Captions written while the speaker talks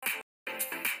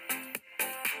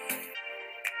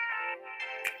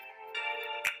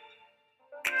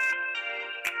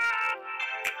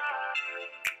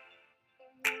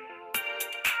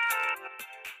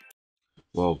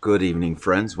Well, good evening,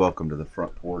 friends. Welcome to the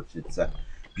front porch. It's a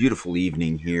beautiful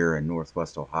evening here in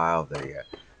Northwest Ohio.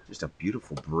 Just a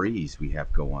beautiful breeze we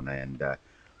have going, and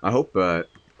I hope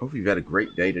you've had a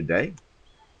great day today.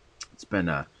 It's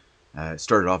been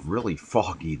started off really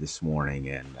foggy this morning,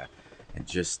 and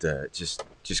just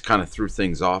kind of threw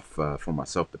things off for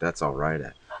myself, but that's all right.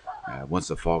 Once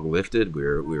the fog lifted, we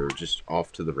were just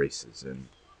off to the races, and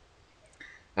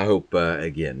I hope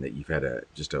again that you've had a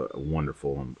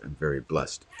wonderful and very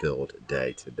blessed filled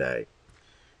day today.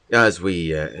 As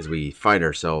we find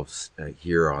ourselves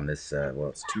here on this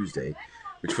it's Tuesday,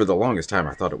 which for the longest time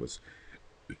I thought it was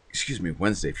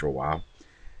Wednesday for a while.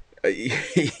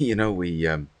 You know we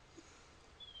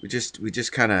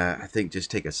just kind of I think just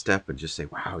take a step and just say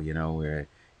wow, here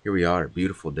we are, a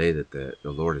beautiful day that the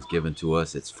Lord has given to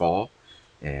us. It's fall,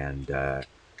 and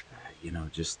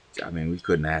just I mean we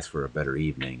couldn't ask for a better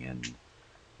evening,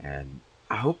 and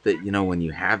I hope that when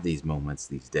you have these moments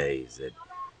these days that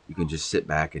you can just sit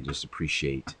back and just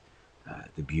appreciate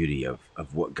the beauty of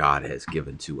what God has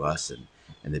given to us,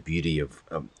 and the beauty of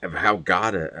how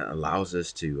God allows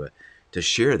us to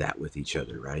share that with each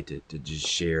other, right? To just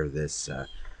share this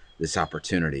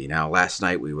opportunity. Now, last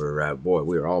night we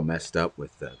were all messed up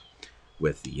with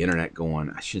the internet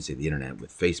going. I shouldn't say the internet,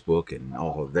 with Facebook and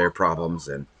all of their problems,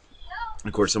 and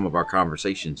of course some of our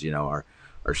conversations, our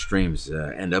streams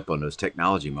end up on those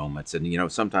technology moments,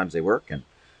 and sometimes they work and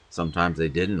sometimes they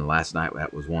didn't. And last night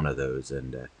that was one of those,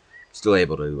 and still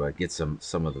able to get some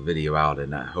of the video out,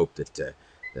 and I hope that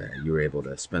you were able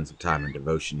to spend some time in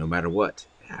devotion, no matter what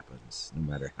happens, no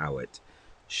matter how it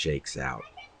shakes out.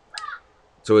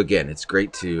 So again, it's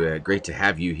great to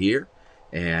have you here,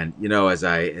 and as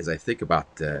I think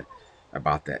about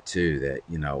that too, that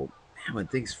man, when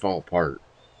things fall apart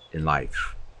in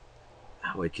life,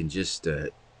 how it can just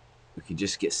we can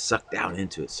just get sucked down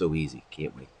into it so easy,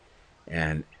 can't we?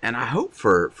 And I hope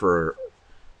for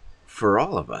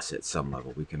all of us at some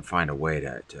level we can find a way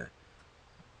to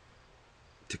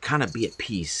kind of be at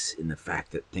peace in the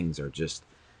fact that things are just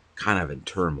kind of in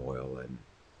turmoil, and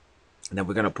then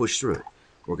we're going to push through it.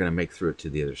 We're going to make through it to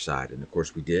the other side, and of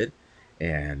course we did.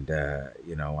 And I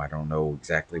don't know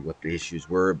exactly what the issues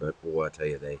were, but boy, I tell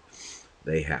you,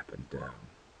 they happened.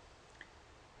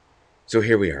 So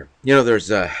here we are.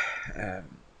 There's a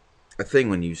thing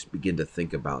when you begin to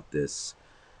think about this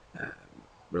uh,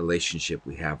 relationship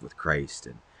we have with Christ,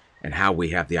 and how we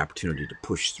have the opportunity to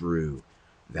push through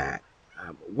that.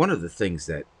 One of the things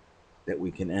that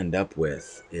we can end up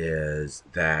with is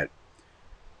that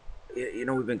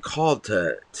we've been called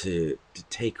to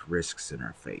take risks in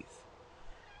our faith,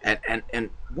 and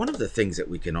one of the things that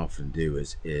we can often do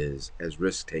is as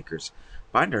risk takers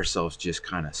find ourselves just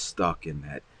kind of stuck in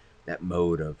that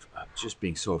mode of just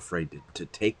being so afraid to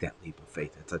take that leap of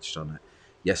faith. I touched on it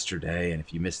yesterday, and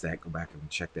if you missed that, go back and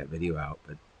check that video out.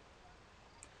 But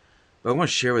I want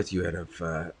to share with you out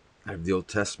of the Old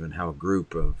Testament how a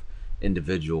group of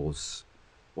individuals,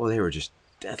 well, they were just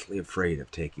deathly afraid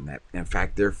of taking that. In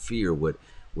fact, their fear would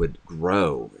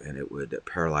grow, and it would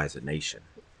paralyze a nation.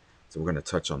 So we're going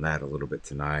to touch on that a little bit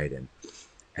tonight, and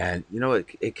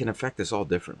it can affect us all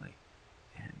differently.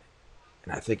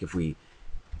 And I think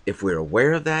if we're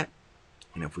aware of that,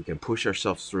 and if we can push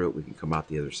ourselves through it, we can come out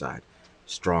the other side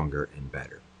stronger and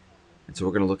better. And so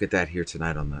we're going to look at that here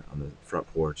tonight on the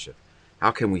front porch of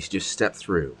how can we just step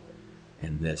through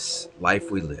in this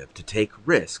life we live, to take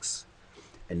risks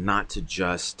and not to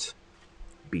just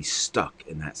be stuck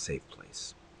in that safe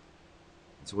place.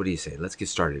 And so what do you say? Let's get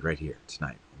started right here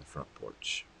tonight on the front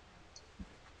porch.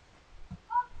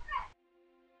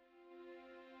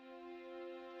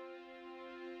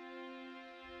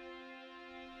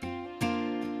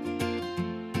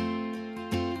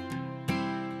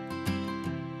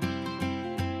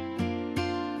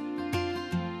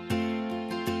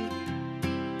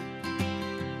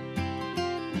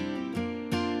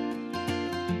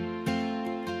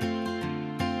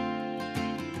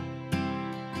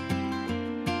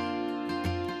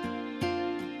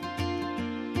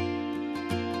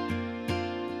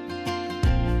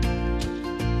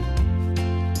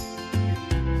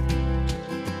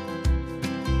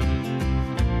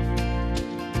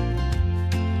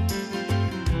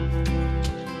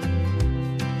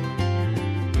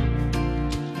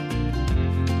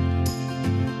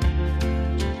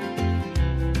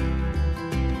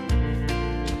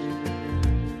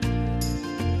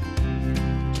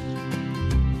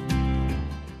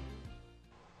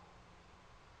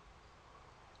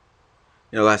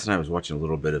 Last night I was watching a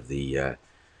little bit of the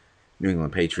New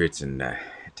England Patriots and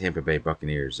Tampa Bay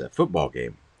Buccaneers football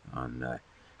game on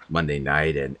Monday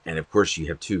night, and of course you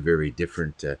have two very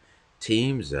different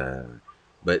teams.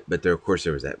 But there, of course,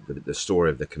 there was the story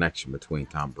of the connection between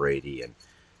Tom Brady and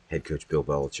head coach Bill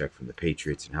Belichick from the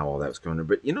Patriots and how all that was going on.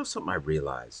 But something I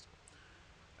realized,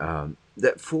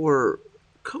 that for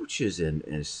coaches in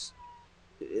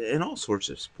all sorts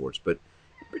of sports, but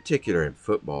in particular in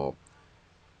football,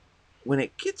 when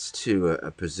it gets to a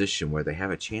position where they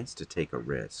have a chance to take a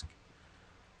risk,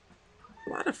 a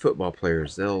lot of football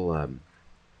players they'll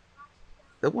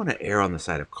want to err on the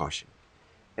side of caution,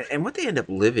 and what they end up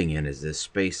living in is this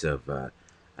space of I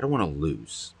don't want to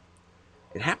lose.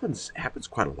 It happens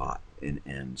quite a lot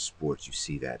in sports. You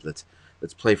see that. Let's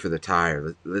play for the tie,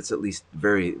 or let's at least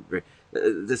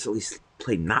let's at least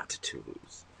play not to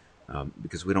lose,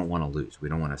 because we don't want to lose. We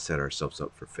don't want to set ourselves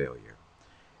up for failure,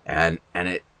 and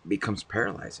it becomes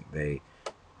paralyzing.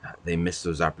 They miss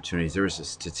those opportunities. There was a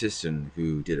statistician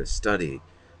who did a study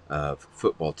of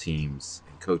football teams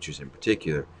and coaches in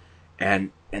particular,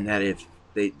 and that if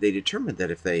they determined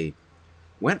that if they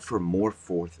went for more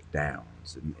fourth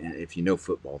downs, and if you know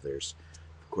football, there's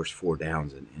of course four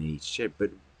downs in each shape,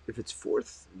 but if it's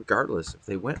fourth, regardless, if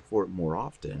they went for it more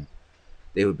often,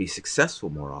 they would be successful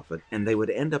more often, and they would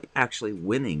end up actually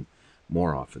winning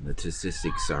more often. The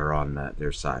statistics are on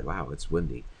their side. Wow, it's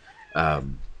windy.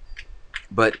 Um,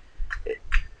 but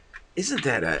isn't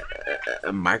that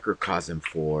a microcosm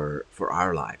for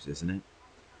our lives, isn't it?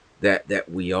 That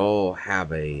we all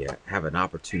have an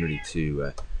opportunity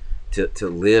to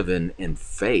live in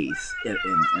faith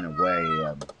in a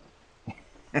way.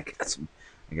 I got some.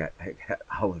 I got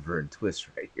Oliver and Twist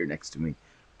right here next to me,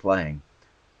 playing.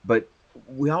 But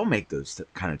we all make those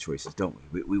kind of choices, don't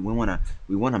we? We want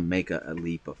to make a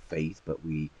leap of faith, but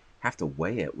we have to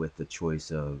weigh it with the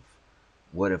choice of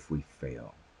what if we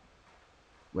fail?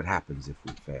 What happens if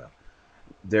we fail?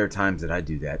 There are times that I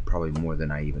do that, probably more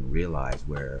than I even realize,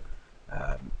 where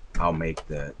I'll make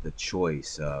the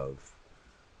choice of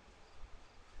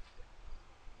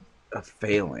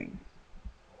failing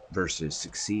versus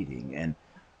succeeding,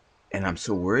 and I'm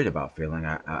so worried about failing,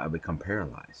 I become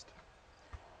paralyzed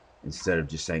instead of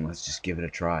just saying, let's just give it a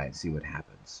try and see what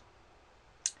happens,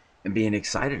 and being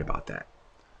excited about that.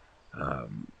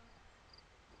 Um,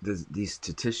 these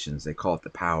statisticians, they call it the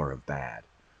power of bad,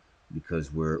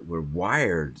 because we're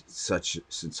wired in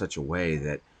such a way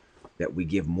that we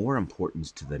give more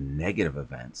importance to the negative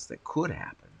events that could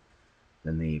happen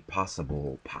than the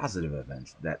possible positive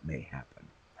events that may happen.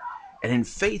 And in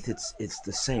faith, it's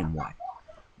the same way.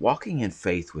 Walking in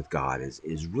faith with God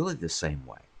is really the same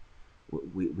way.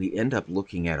 We end up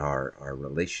looking at our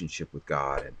relationship with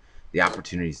God and the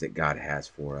opportunities that God has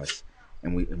for us,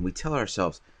 and we tell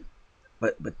ourselves,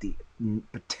 but the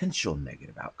potential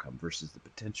negative outcome versus the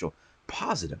potential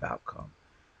positive outcome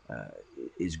uh,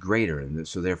 is greater, and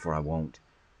so therefore I won't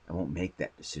make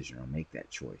that decision or make that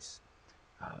choice,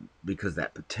 because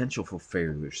that potential for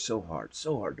failure is so hard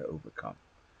to overcome,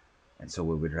 and so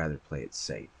we would rather play it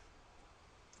safe.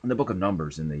 In the book of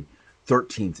Numbers, in the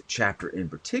 13th chapter in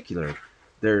particular,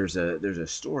 there's a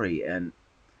story, and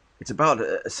it's about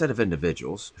a set of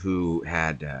individuals who'd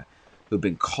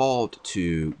been called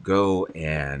to go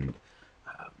and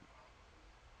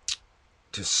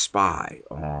to spy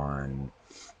on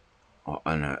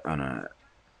a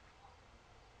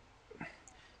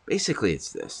basically,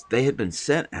 it's this: they had been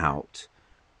sent out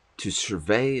to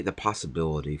survey the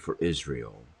possibility for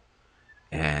Israel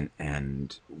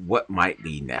and what might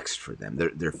be next for them,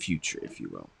 their future, if you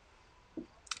will.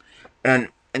 And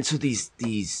so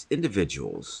these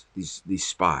individuals, these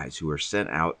spies who were sent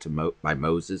out by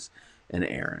Moses and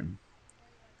Aaron,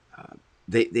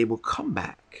 they will come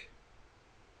back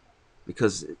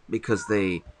because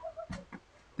they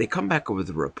come back with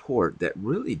a report that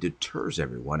really deters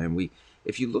everyone. And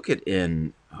if you look at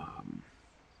in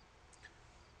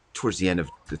towards the end of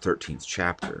the 13th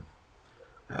chapter,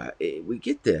 we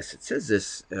get this. It says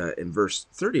this in verse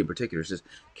 30 in particular. It says,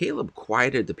 Caleb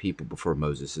quieted the people before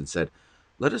Moses and said,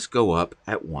 let us go up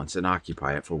at once and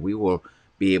occupy it, for we will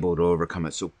be able to overcome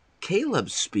it. So Caleb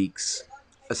speaks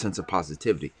a sense of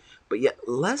positivity. But yet,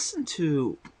 listen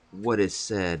to what is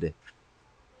said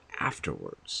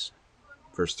afterwards.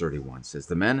 Verse 31 says,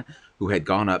 the men who had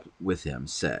gone up with him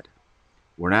said,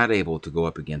 we're not able to go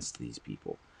up against these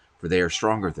people, for they are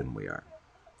stronger than we are.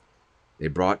 They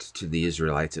brought to the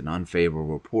Israelites an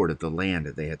unfavorable report of the land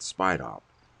that they had spied out,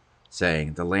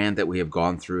 saying, the land that we have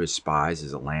gone through as spies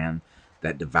is a land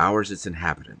that devours its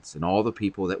inhabitants, and all the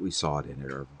people that we saw it in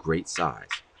it are of great size.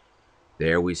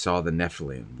 There we saw the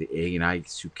Nephilim, the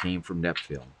Aenites who came from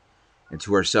Nephilim, and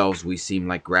to ourselves we seemed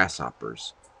like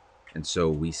grasshoppers, and so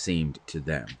we seemed to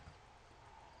them. I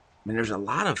mean, there's a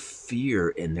lot of fear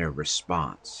in their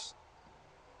response.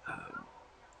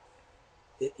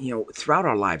 throughout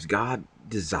our lives, God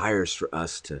desires for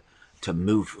us to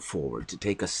move forward, to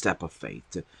take a step of faith,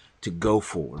 to go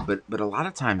forward. But a lot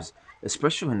of times,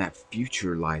 especially when that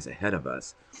future lies ahead of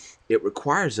us, it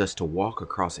requires us to walk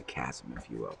across a chasm, if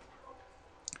you will,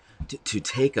 to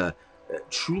take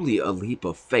truly a leap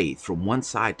of faith from one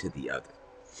side to the other.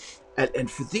 And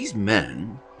for these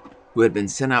men who had been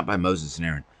sent out by Moses and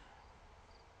Aaron,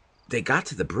 they got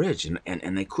to the bridge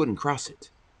and they couldn't cross it.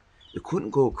 They couldn't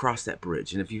go across that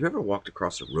bridge. And if you've ever walked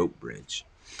across a rope bridge,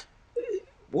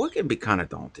 boy, it can be kind of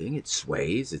daunting. It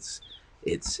sways.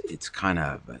 It's kind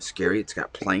of scary. It's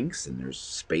got planks, and there's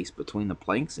space between the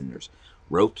planks, and there's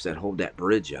ropes that hold that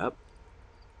bridge up.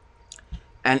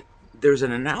 And there's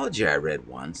an analogy I read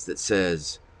once that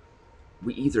says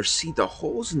we either see the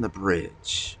holes in the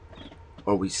bridge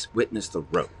or we witness the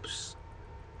ropes.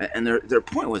 And their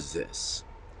point was this: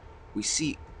 we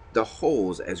see the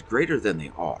holes as greater than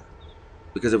they are,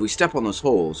 because if we step on those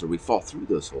holes or we fall through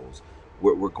those holes,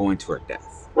 we're going to our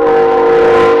death.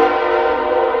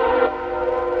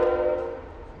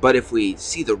 But if we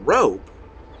see the rope,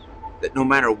 that no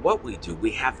matter what we do,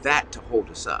 we have that to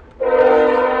hold us up.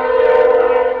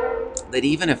 That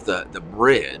even if the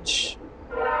bridge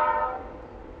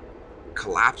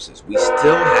collapses, we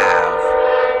still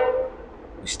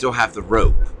have the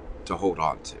rope to hold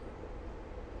on to.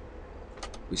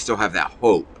 We still have that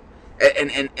hope.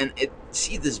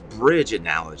 See, this bridge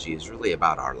analogy is really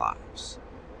about our lives.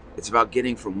 It's about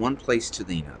getting from one place to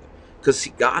the other. Because,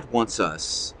 see, God wants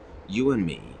us, you and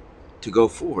me, to go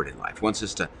forward in life. Wants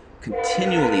us to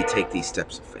continually take these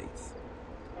steps of faith.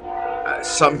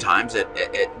 Sometimes,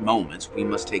 at moments, we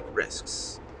must take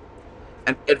risks.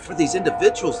 And for these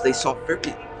individuals, they saw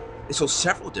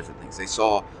several different things. They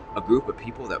saw a group of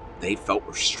people that they felt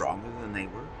were stronger than they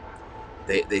were.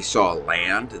 They saw a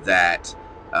land that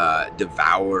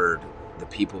devoured the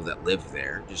people that lived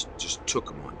there, just took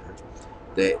them under.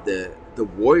 The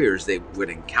warriors they would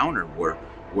encounter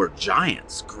were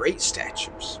giants, great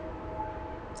statures.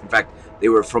 In fact, they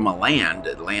were from the land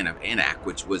of Anak,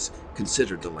 which was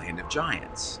considered the land of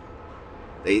giants.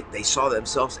 They saw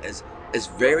themselves as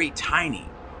very tiny,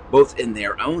 both in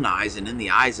their own eyes and in the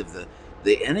eyes of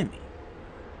the enemy.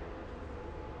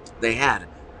 They had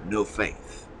no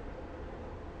faith.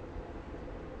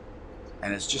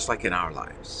 And it's just like in our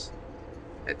lives.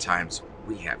 At times,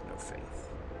 we have no faith.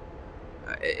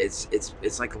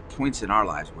 It's like points in our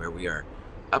lives where we are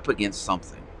up against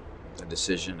something, a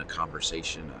decision, a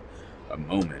conversation, a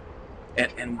moment,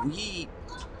 and we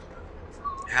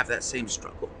have that same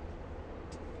struggle.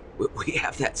 We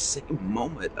have that same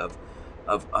moment of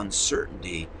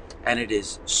uncertainty, and it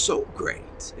is so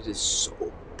great. It is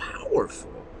so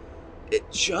powerful. It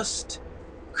just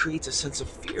creates a sense of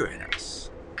fear in us.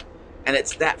 And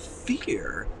it's that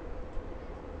fear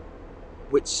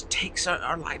which takes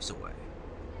our lives away.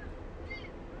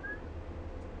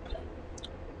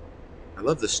 I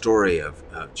love the story of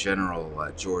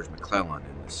General George McClellan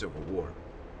in the Civil War.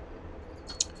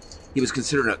 He was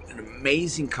considered an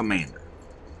amazing commander.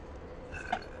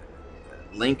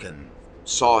 Lincoln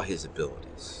saw his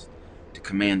abilities to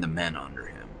command the men under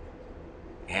him.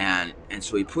 And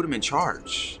so he put him in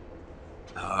charge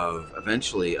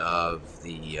eventually of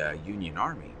the Union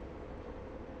Army.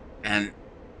 And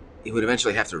he would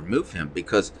eventually have to remove him,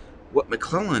 because what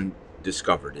McClellan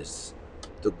discovered is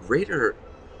the greater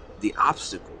the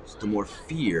obstacles, the more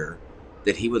fear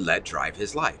that he would let drive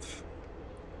his life.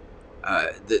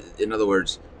 In other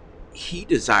words, he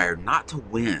desired not to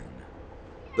win,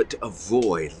 but to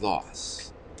avoid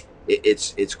loss.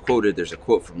 It's quoted, there's a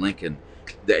quote from Lincoln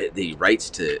that he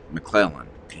writes to McClellan,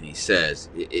 and he says,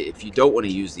 "If you don't want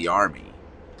to use the army,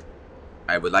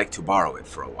 I would like to borrow it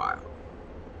for a while."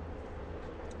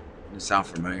 Does it sound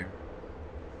familiar?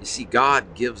 You see,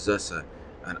 God gives us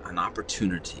an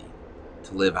opportunity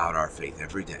to live out our faith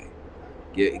every day.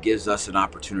 It gives us an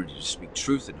opportunity to speak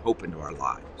truth and hope into our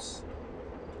lives.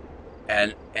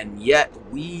 And yet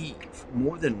we,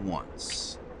 more than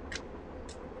once,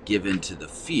 give into the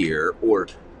fear, or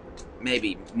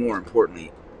maybe more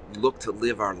importantly, look to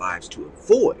live our lives to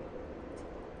avoid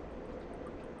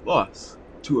loss,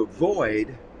 to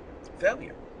avoid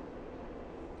failure,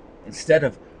 instead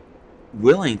of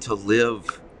willing to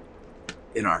live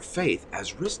in our faith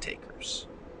as risk takers,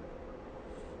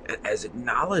 as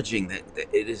acknowledging that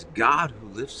it is God who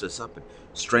lifts us up and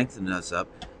strengthens us up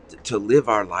to live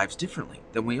our lives differently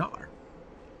than we are.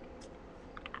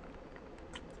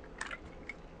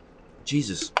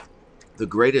 Jesus, the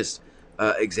greatest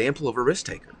example of a risk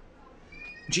taker.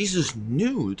 Jesus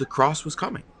knew the cross was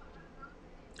coming.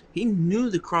 He knew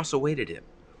the cross awaited him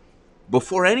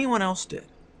before anyone else did.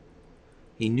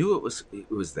 He knew it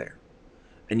was there.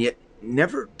 And yet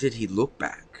never did he look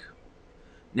back.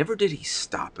 Never did he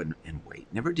stop and wait.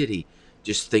 Never did he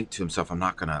just think to himself, I'm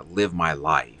not going to live my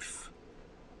life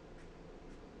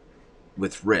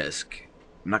with risk.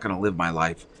 I'm not going to live my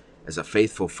life as a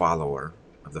faithful follower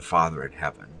of the Father in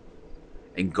heaven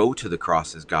and go to the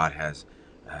cross as God has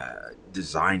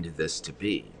designed this to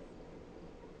be.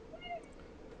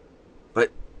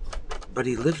 But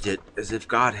he lived it as if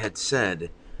God had said,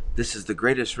 this is the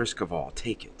greatest risk of all,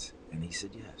 take it. And he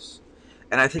said yes.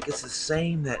 And I think it's the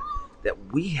same that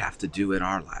we have to do in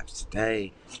our lives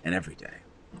today and every day.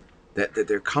 That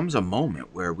there comes a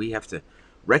moment where we have to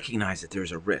recognize that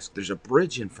there's a risk. There's a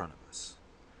bridge in front of us.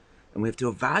 And we have to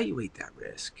evaluate that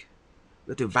risk.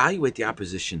 We have to evaluate the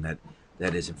opposition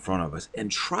that is in front of us and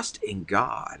trust in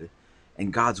God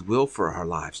and God's will for our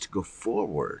lives to go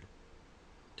forward,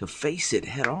 to face it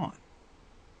head on,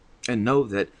 and know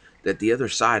that the other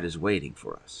side is waiting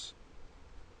for us.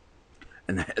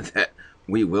 And that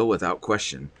we will, without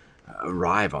question,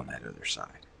 arrive on that other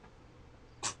side.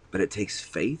 But it takes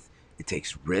faith, it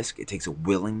takes risk, it takes a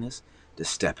willingness to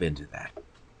step into that.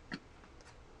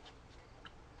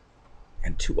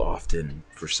 And too often,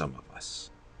 for some of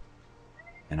us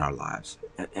in our lives,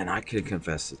 and I can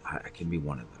confess that I can be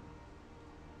one of them,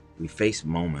 we face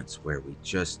moments where we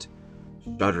just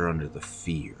shudder under the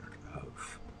fear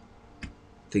of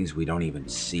things we don't even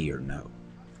see or know.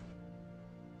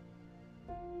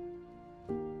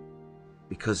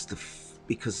 Because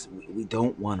we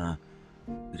don't want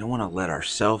to let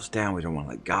ourselves down, we don't want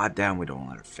to let God down, we don't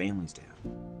want to let our families down,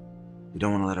 we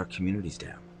don't want to let our communities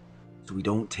down. So we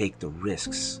don't take the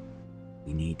risks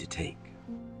we need to take.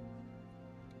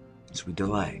 So we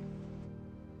delay.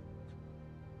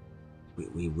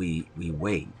 We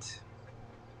wait.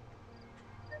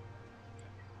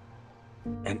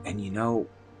 And you know,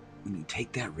 when you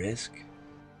take that risk,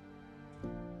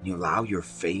 you allow your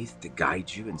faith to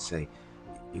guide you and say,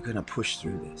 you're going to push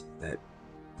through this, that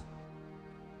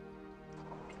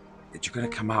you're going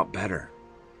to come out better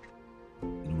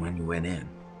than when you went in.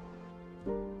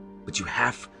 But you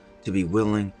have to be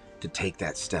willing to take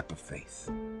that step of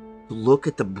faith. To look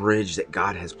at the bridge that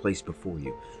God has placed before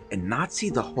you and not see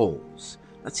the holes,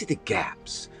 not see the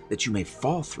gaps that you may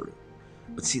fall through,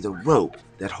 but see the rope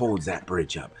that holds that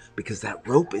bridge up. Because that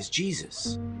rope is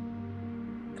Jesus.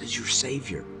 That is your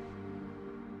Savior.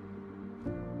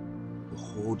 Will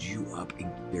hold you up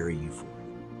and carry you forward.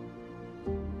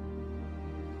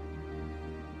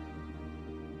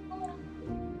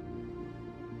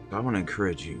 So I want to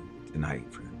encourage you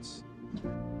tonight, friends,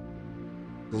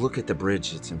 to look at the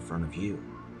bridge that's in front of you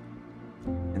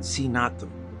and see not the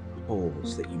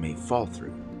holes that you may fall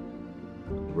through.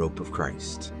 The rope of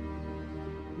Christ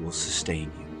will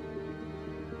sustain you.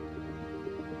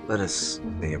 Let us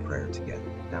say a prayer together.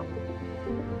 Now,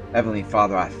 Heavenly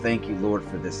Father, I thank you, Lord,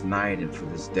 for this night and for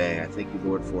this day. I thank you,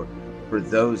 Lord, for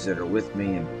those that are with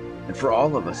me and for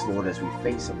all of us, Lord, as we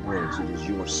face a bridge. It is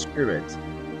your Spirit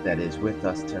that is with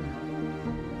us tonight.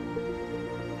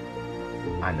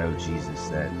 I know, Jesus,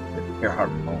 that there are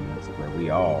moments where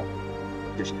we all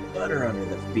just shudder under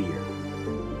the fear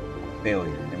of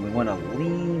failure, and we want to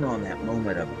lean on that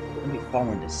moment of when we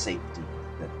fall into safety.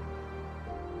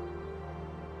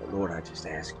 But Lord, I just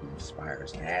ask you, inspire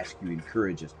us, I ask you,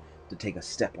 encourage us to take a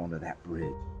step onto that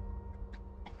bridge,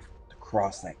 to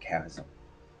cross that chasm,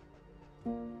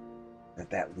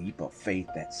 that leap of faith,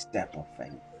 that step of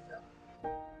faith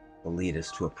will lead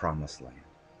us to a promised land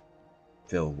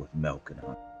filled with milk and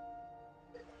honey.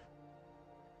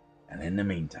 And in the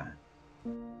meantime,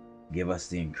 give us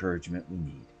the encouragement we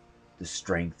need, the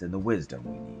strength and the wisdom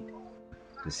we need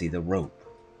to see the rope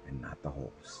and not the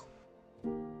holes.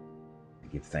 I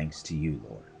give thanks to you,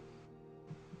 Lord,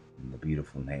 in the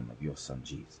beautiful name of your Son,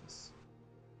 Jesus.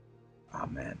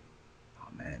 Amen.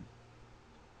 Amen.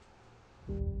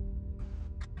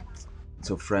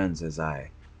 So, friends, as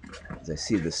I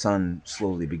see the sun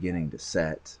slowly beginning to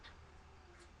set,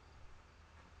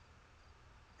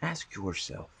 ask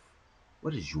yourself,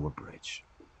 what is your bridge?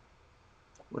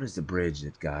 What is the bridge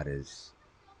that God is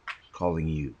calling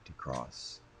you to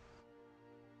cross?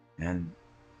 And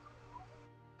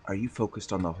are you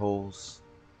focused on the holes,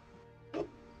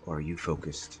 or are you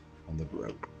focused on the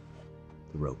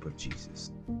rope of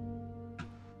Jesus?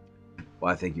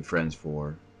 Well, I thank you, friends,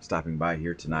 for stopping by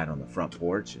here tonight on the front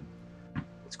porch, and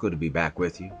it's good to be back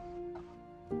with you.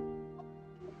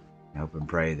 I hope and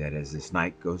pray that as this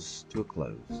night goes to a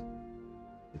close,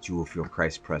 that you will feel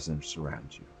Christ's presence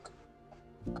around you.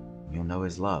 You'll know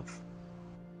His love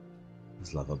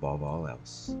above all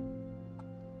else.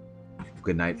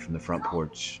 Good night from the front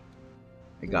porch.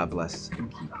 May God bless and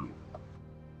keep you.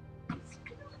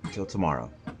 Until tomorrow,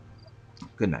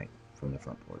 good night from the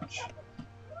front porch.